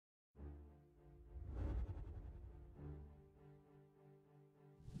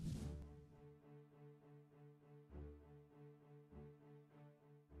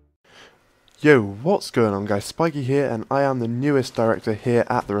Yo, what's going on guys, Spiky here, and I am the newest director here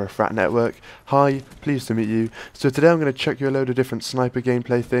at the Refract Network. Hi, pleased to meet you. So today I'm going to check you a load of different sniper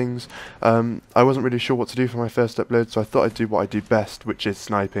gameplay things. I wasn't really sure what to do for my first upload, so I thought I'd do what I do best, which is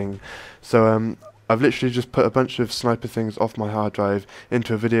sniping. So I've literally just put a bunch of sniper things off my hard drive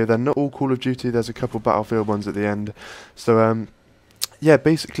into a video. They're not all Call of Duty, there's a couple Battlefield ones at the end. So yeah,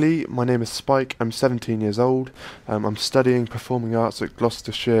 basically, my name is Spike, I'm 17 years old, I'm studying performing arts at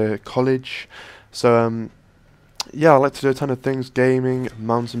Gloucestershire College, so yeah, I like to do a ton of things, gaming,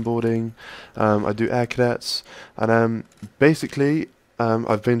 mountain boarding, I do air cadets, and basically,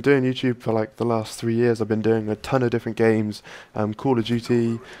 I've been doing YouTube for like the last 3 years. I've been doing a ton of different games, Call of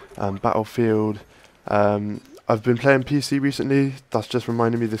Duty, Battlefield, I've been playing PC recently. That's just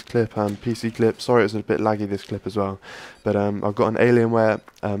reminded me of this clip, PC clip. Sorry, it was a bit laggy, this clip as well. But I've got an Alienware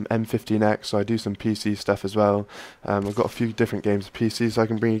M15X, so I do some PC stuff as well. I've got a few different games of PC, so I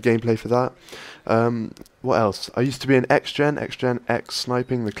can bring you gameplay for that. What else? I used to be an X-Gen X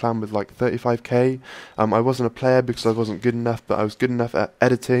sniping the clan with like 35k. I wasn't a player because I wasn't good enough, but I was good enough at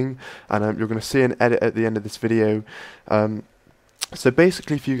editing, and you're going to see an edit at the end of this video. So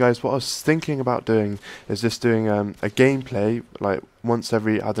basically for you guys, what I was thinking about doing is just doing a gameplay like once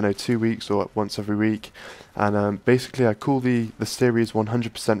every, I don't know, 2 weeks or once every week, and basically I call the series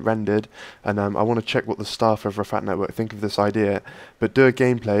 100% rendered, and I want to check what the staff of Refract Network think of this idea, but do a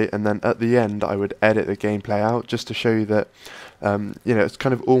gameplay, and then at the end I would edit the gameplay out just to show you that you know, it's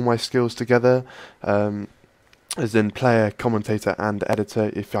kind of all my skills together, as in player, commentator and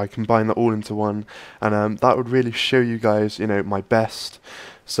editor, if I combine that all into one, and that would really show you guys, you know, my best.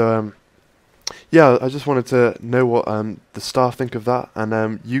 So yeah, I just wanted to know what the staff think of that,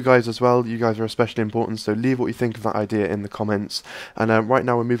 and you guys as well. You guys are especially important, so leave what you think of that idea in the comments. And right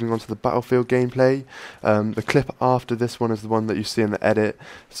now we're moving on to the Battlefield gameplay. The clip after this one is the one that you see in the edit,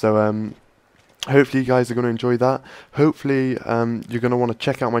 so hopefully you guys are going to enjoy that. Hopefully you're going to want to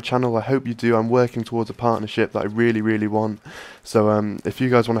check out my channel. I hope you do. I'm working towards a partnership that I really want. So if you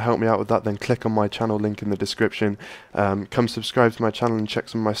guys want to help me out with that, then click on my channel link in the description. Come subscribe to my channel and check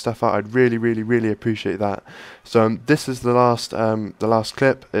some of my stuff out. I'd really appreciate that. So this is the last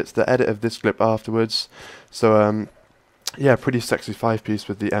clip. It's the edit of this clip afterwards. So yeah, pretty sexy 5-piece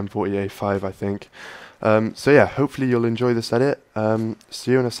with the M40A5, I think. So yeah, hopefully you'll enjoy this edit.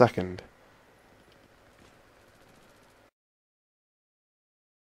 See you in a second.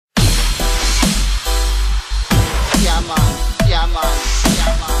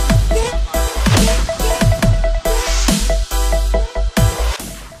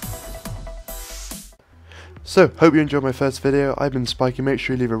 So, hope you enjoyed my first video. I've been Spiky. Make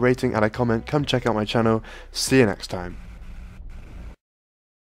sure you leave a rating and a comment. Come check out my channel. See you next time.